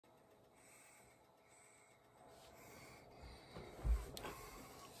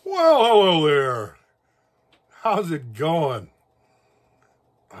Well, hello there. How's it going?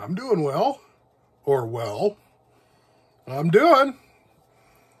 I'm doing well. Or well. I'm doing.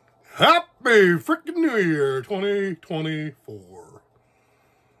 Happy freaking New Year 2024.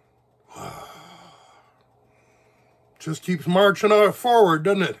 Just keeps marching on forward,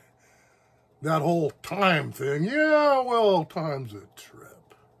 doesn't it? That whole time thing. Yeah, well, time's a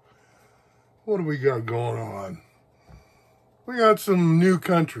trip. What do we got going on? We got some new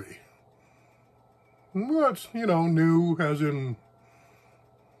country. What's, new as in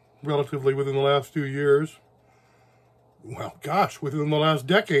relatively within the last 2 years. Well, gosh, within the last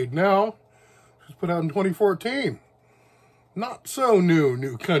decade now. It was put out in 2014. Not so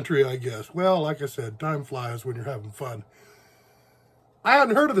new country, I guess. Well, like I said, time flies when you're having fun. I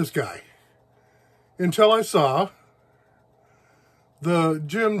hadn't heard of this guy until I saw the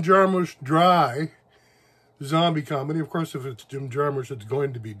Jim Jarmusch Dry zombie comedy. Of course, if it's Jim Jarmusch, it's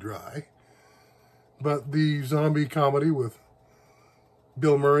going to be dry. But the zombie comedy with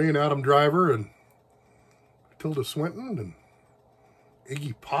Bill Murray and Adam Driver and Tilda Swinton and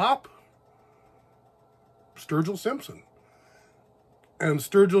Iggy Pop, Sturgill Simpson. And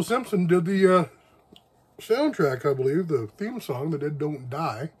Sturgill Simpson did the soundtrack, I believe, the theme song that did Don't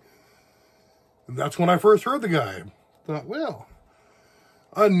Die. And that's when I first heard the guy. Thought, well,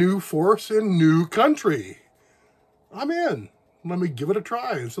 a new force in new country. I'm in. Let me give it a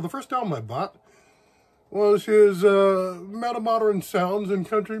try. And so the first album I bought was his Metamodern Sounds in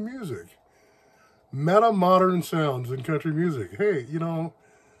Country Music. Metamodern Sounds in Country Music. Hey, I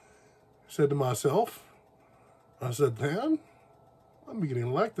said to myself, I said, man, I'm beginning to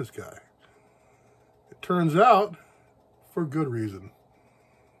like this guy. It turns out, for good reason.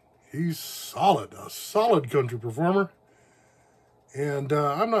 He's solid, a solid country performer. And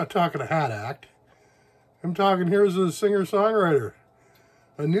I'm not talking a hat act. I'm talking, here's a singer-songwriter.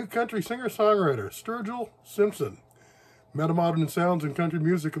 A new country singer-songwriter, Sturgill Simpson. Metamodern Sounds in Country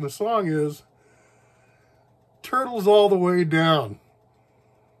Music. And the song is Turtles All the Way Down.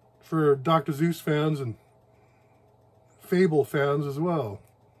 For Dr. Seuss fans and Fable fans as well.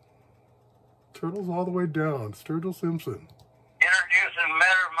 Turtles All the Way Down, Sturgill Simpson. Introducing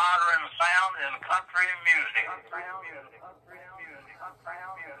Metamodern Sound in Country Music.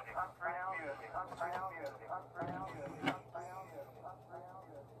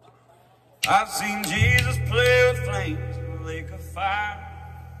 I've seen Jesus play with flames in a lake of fire.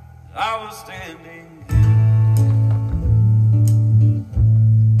 I was standing here.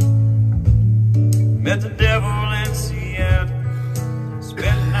 Met the devil in Seattle.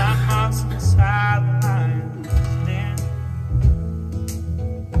 Spent 9 months inside the lion's den.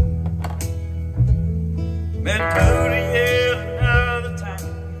 Met Moody Hill another time.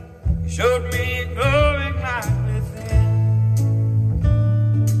 He showed me a glowing light within.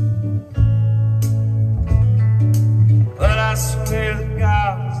 But I swear that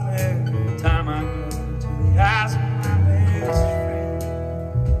God was there every time I go to the eyes of my best friend.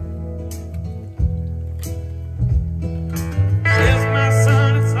 Says my son,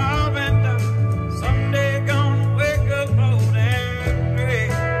 it's all been done. Someday gonna wake up old and gray.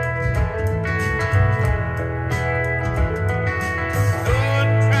 Go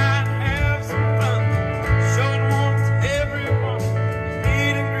and try and have some fun. Show it once to everyone.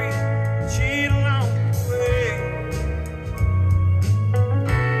 Meet and greet, cheat along the way.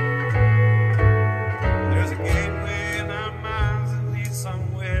 There's a gateway in our minds that leads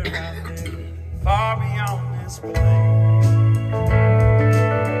somewhere out there, far beyond this place.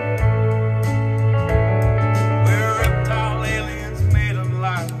 Where reptile aliens made of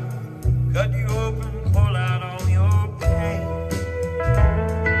light cut you open, pull out all your pain.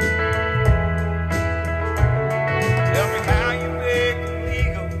 Tell me how you make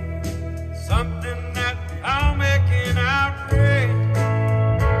illegal something that I'll make in our brain.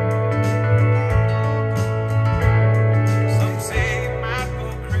 Some say you might go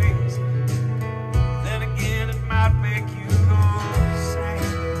crazy, then again it might make you go insane.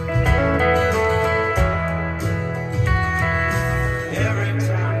 Every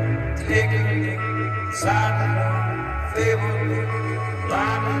time you take it inside the fable,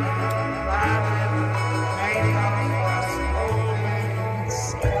 blinded, painting across the open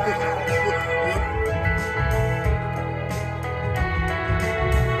sky.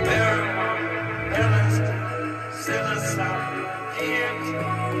 Marijuana, LSD, psilocybin, DMT,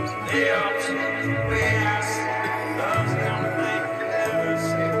 they all change the way I see. Love's the only thing that ever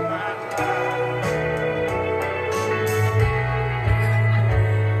saved my life.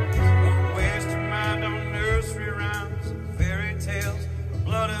 Don't waste your mind on nursery rhymes, fairy tales,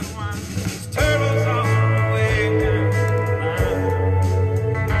 blood and wine. These turtles all the way down the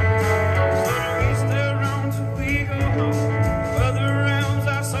line.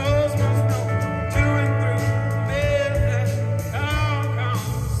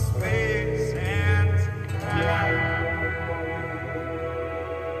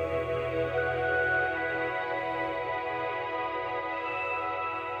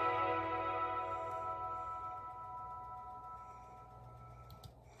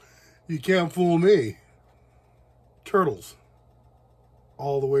 You can't fool me. Turtles.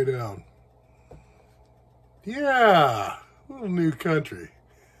 All the way down. Yeah. Little new country.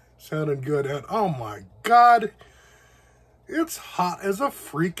 Sounding good. And oh my God. It's hot as a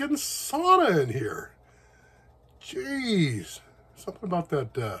freaking sauna in here. Jeez. Something about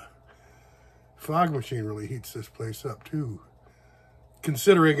that fog machine really heats this place up too.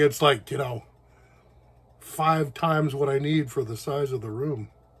 Considering it's like, you know, 5 times what I need for the size of the room.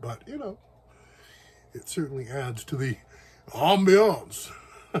 But, you know, it certainly adds to the ambiance.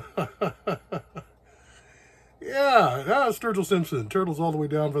 Yeah, Sturgill Simpson, Turtles All the Way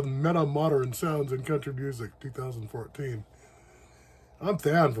Down from Metamodern Sounds in Country Music, 2014. I'm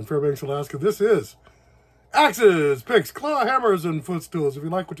Than from Fairbanks, Alaska. This is Axes, Picks, Claw Hammers, and Footstools. If you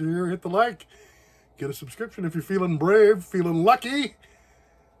like what you hear, hit the like. Get a subscription if you're feeling brave, feeling lucky.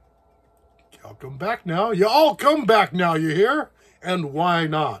 Y'all come back now. You all come back now, you hear? And why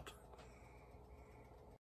not?